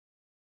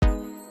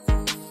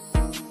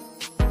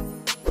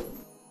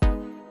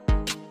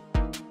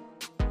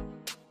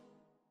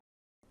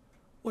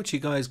What you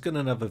guys, got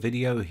another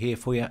video here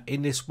for you.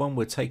 In this one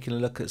we're taking a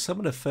look at some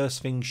of the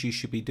first things you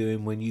should be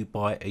doing when you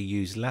buy a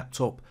used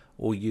laptop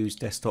or used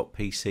desktop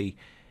PC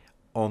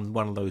on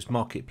one of those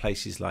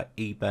marketplaces like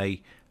eBay,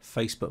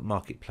 Facebook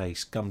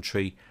Marketplace,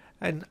 Gumtree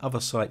and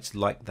other sites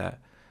like that.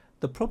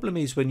 The problem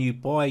is when you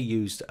buy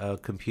used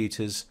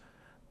computers,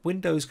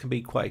 Windows can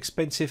be quite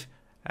expensive,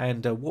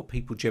 and what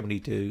people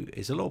generally do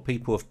is a lot of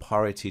people have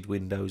pirated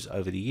Windows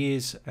over the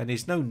years, and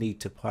there's no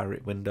need to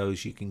pirate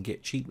Windows. You can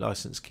get cheap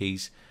license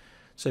keys.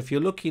 So if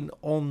you're looking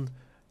on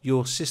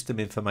your system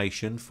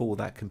information for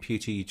that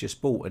computer you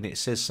just bought and it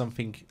says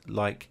something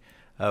like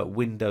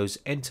Windows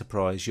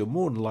Enterprise, you're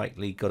more than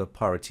likely got a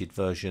pirated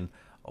version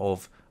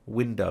of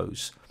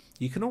Windows.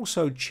 You can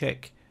also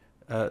check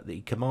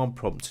the command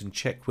prompt and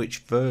check which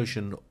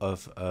version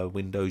of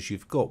Windows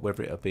you've got,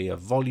 whether it be a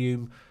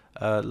volume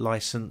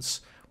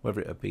license, whether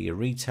it be a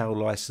retail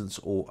license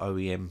or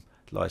OEM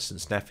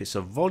license. Now if it's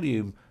a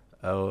volume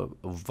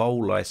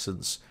vol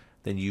license,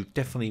 then you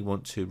definitely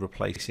want to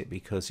replace it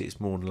because it's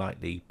more than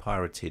likely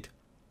pirated.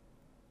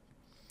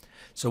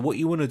 So what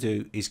you want to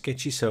do is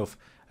get yourself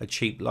a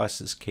cheap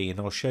license key, and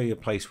I'll show you a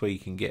place where you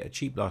can get a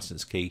cheap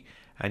license key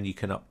and you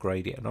can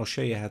upgrade it, and I'll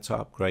show you how to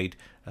upgrade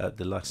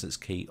the license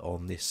key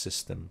on this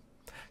system.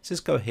 So let's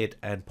go ahead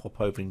and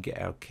pop over and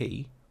get our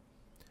key.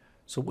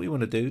 So what you want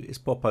to do is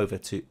pop over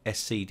to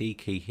SCD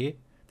key here.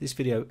 This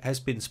video has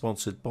been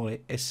sponsored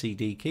by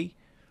SCD key,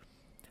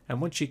 and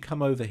once you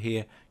come over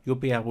here you'll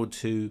be able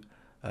to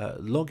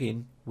log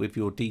in with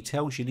your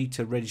details. You need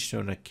to register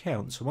an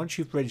account. So once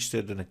you've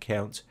registered an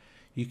account,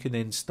 you can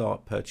then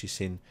start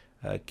purchasing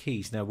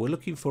keys. Now we're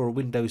looking for a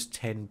Windows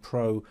 10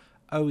 Pro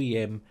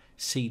OEM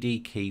CD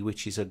key,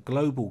 which is a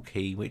global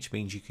key, which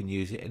means you can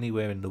use it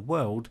anywhere in the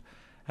world.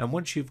 And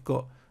once you've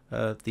got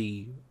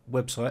the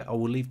website, I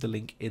will leave the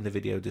link in the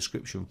video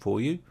description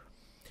for you.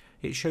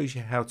 It shows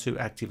you how to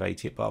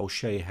activate it, but I'll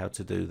show you how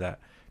to do that.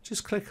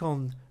 Just click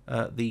on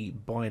the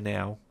buy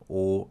now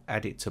or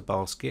add it to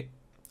basket,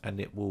 and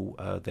it will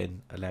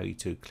then allow you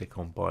to click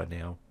on buy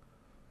now.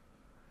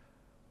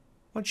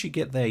 Once you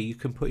get there, you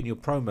can put in your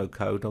promo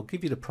code. I'll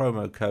give you the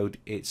promo code.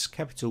 It's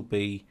capital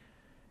B,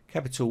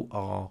 capital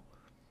R,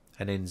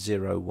 and then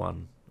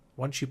 01.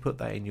 Once you put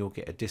that in, you'll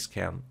get a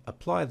discount.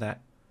 Apply that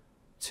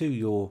to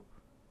your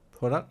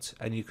product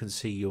and you can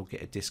see you'll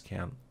get a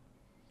discount.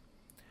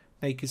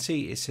 Now you can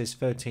see it says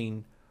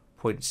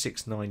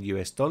 13.69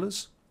 US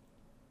dollars.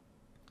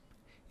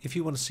 If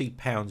you want to see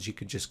pounds, you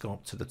can just go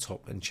up to the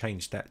top and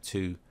change that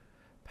to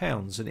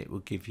pounds, and it will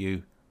give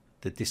you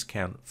the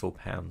discount for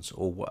pounds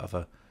or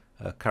whatever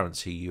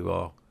currency you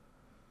are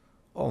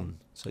on.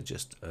 So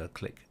just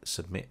click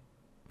submit,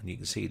 and you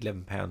can see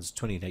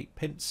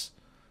 £11.28,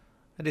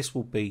 and this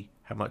will be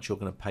how much you're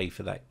going to pay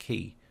for that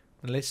key.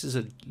 And this is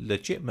a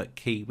legitimate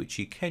key which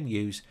you can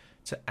use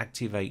to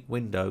activate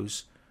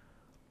Windows,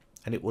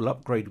 and it will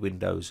upgrade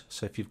Windows.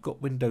 So if you've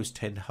got Windows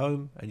 10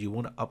 Home and you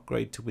want to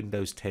upgrade to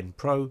Windows 10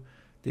 Pro,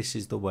 this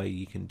is the way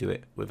you can do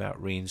it without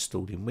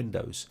reinstalling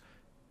Windows.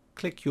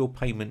 Click your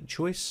payment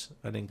choice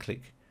and then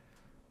click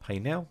pay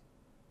now.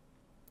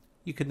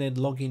 You can then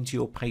log into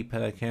your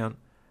PayPal account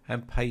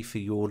and pay for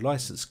your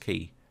license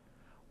key.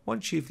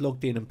 Once you've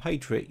logged in and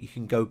paid for it, you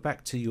can go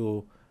back to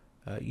your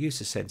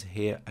user center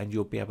here and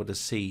you'll be able to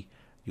see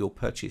your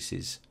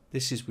purchases.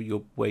 This is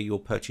where your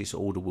purchase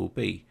order will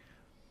be,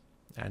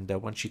 and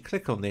once you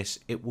click on this,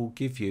 it will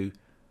give you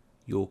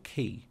your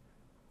key.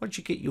 Once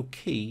you get your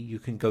key, you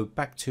can go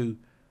back to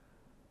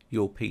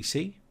your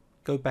PC,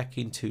 go back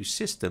into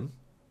system.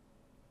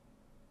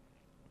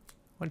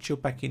 Once you're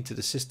back into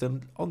the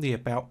system, on the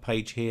about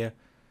page here,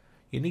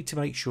 you need to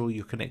make sure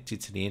you're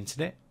connected to the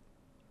internet.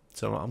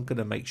 So I'm going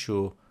to make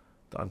sure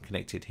that I'm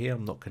connected here.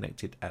 I'm not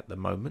connected at the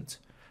moment,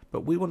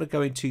 but we want to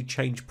go into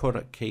change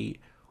product key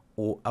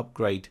or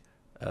upgrade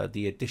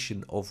the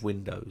addition of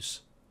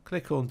Windows.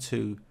 Click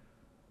onto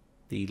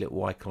the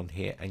little icon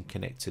here and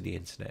connect to the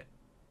internet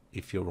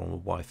if you're on a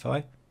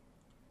Wi-Fi.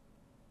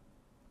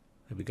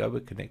 There we go, we're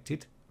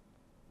connected.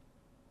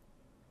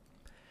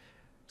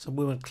 So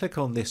we want to click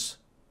on this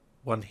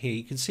one here.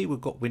 You can see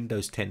we've got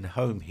Windows 10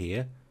 Home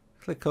here.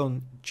 Click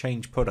on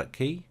change product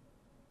key,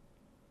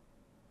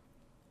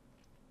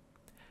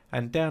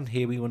 and down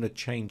here we want to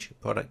change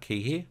product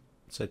key here.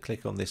 So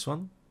click on this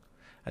one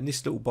and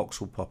this little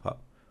box will pop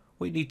up.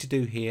 What you need to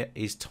do here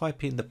is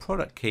type in the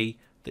product key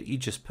that you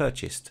just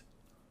purchased.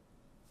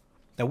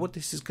 Now what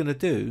this is going to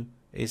do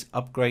is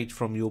upgrade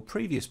from your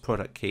previous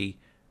product key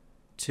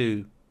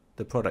to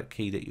the product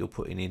key that you're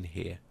putting in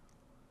here.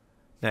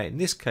 Now in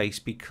this case,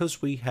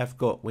 because we have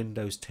got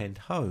Windows 10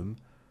 Home,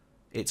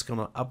 it's going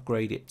to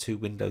upgrade it to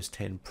Windows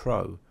 10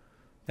 Pro.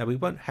 Now we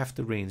won't have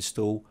to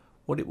reinstall.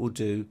 What it will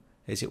do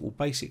is it will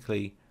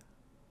basically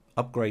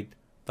upgrade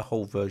the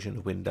whole version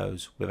of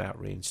Windows without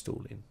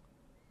reinstalling.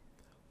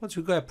 Once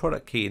we've got our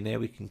product key in there,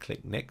 we can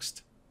click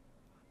next.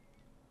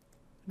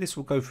 This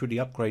will go through the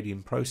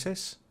upgrading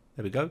process.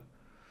 There we go.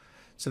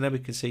 So now we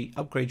can see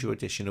upgrade your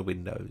edition of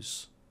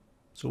Windows.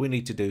 So all we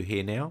need to do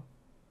here now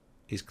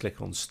is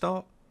click on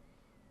start,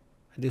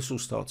 and this will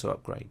start to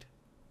upgrade.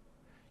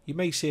 You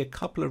may see a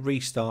couple of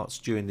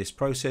restarts during this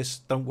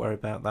process. Don't worry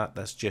about that.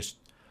 That's just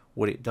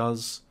what it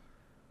does.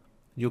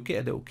 You'll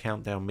get a little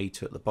countdown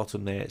meter at the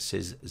bottom there. It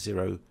says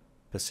 0%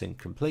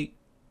 complete.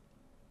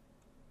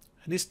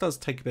 And this does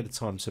take a bit of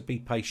time, so be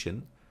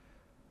patient.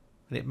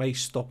 And it may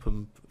stop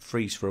and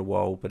freeze for a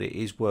while, but it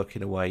is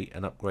working away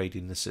and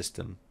upgrading the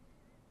system.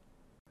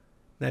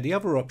 Now the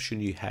other option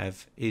you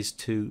have is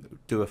to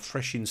do a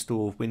fresh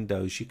install of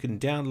Windows. You can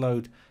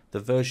download the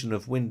version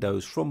of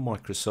Windows from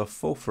Microsoft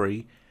for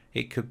free.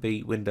 It could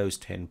be Windows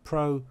 10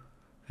 Pro,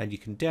 and you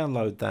can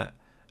download that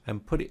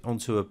and put it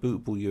onto a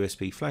bootable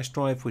USB flash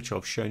drive, which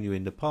I've shown you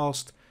in the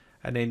past,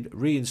 and then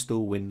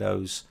reinstall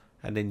Windows,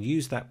 and then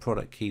use that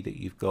product key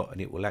that you've got, and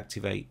it will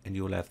activate, and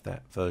you'll have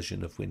that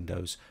version of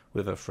Windows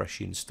with a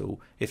fresh install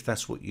if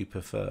that's what you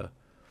prefer.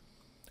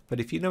 But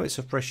if you know it's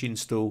a fresh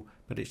install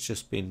but it's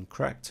just been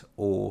cracked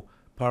or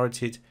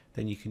pirated,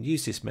 then you can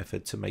use this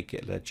method to make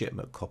it a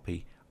legitimate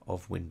copy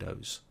of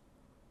Windows.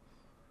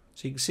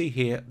 So you can see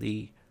here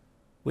the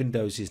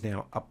Windows is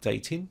now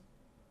updating.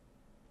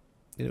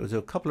 It was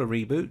a couple of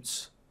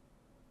reboots,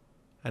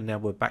 and now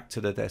we're back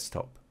to the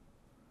desktop.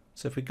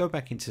 So if we go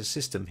back into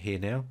system here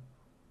now,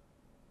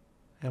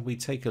 and we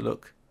take a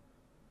look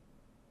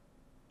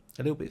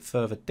a little bit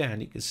further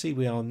down, you can see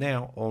we are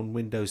now on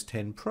Windows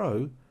 10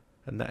 Pro,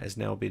 and that has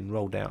now been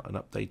rolled out and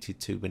updated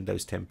to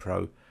Windows 10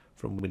 Pro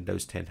from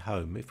Windows 10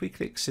 Home. If we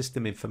click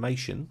System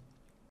Information,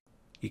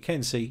 you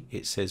can see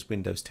it says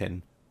Windows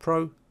 10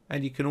 Pro,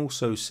 and you can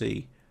also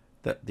see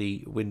that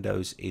the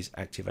Windows is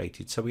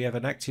activated. So we have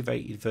an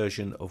activated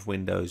version of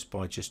Windows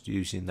by just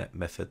using that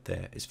method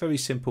there. It's very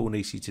simple and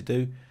easy to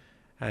do,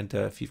 and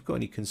if you've got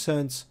any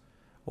concerns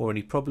or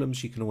any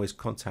problems, you can always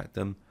contact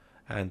them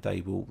and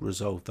they will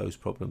resolve those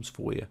problems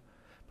for you.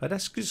 But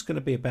that's just going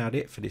to be about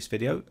it for this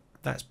video.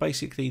 That's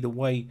basically the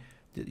way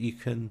that you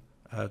can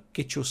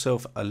get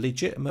yourself a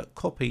legitimate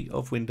copy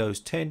of Windows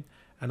 10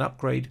 and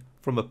upgrade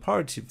from a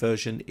pirated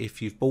version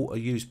if you've bought a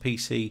used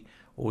PC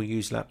or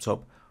used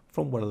laptop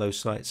from one of those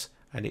sites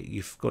and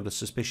you've got a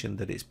suspicion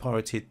that it's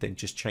pirated. Then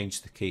just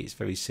change the key. It's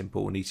very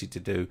simple and easy to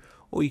do,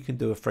 or you can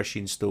do a fresh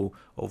install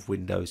of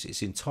Windows.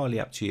 It's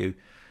entirely up to you.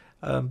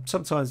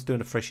 Sometimes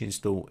doing a fresh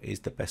install is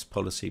the best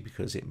policy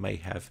because it may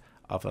have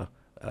other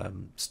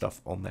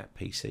stuff on that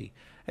PC.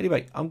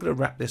 Anyway, I'm going to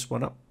wrap this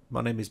one up.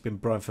 My name has been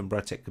Brian from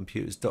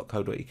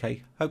briteccomputers.co.uk.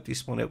 Hope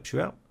this one helps you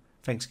out.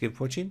 Thanks again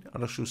for watching,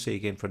 and I shall see you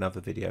again for another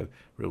video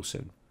real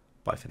soon.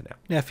 Bye for now.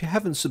 Now, if you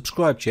haven't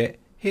subscribed yet,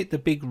 hit the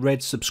big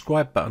red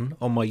subscribe button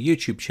on my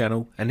YouTube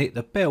channel and hit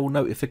the bell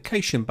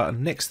notification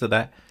button next to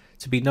that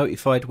to be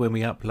notified when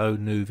we upload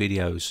new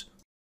videos.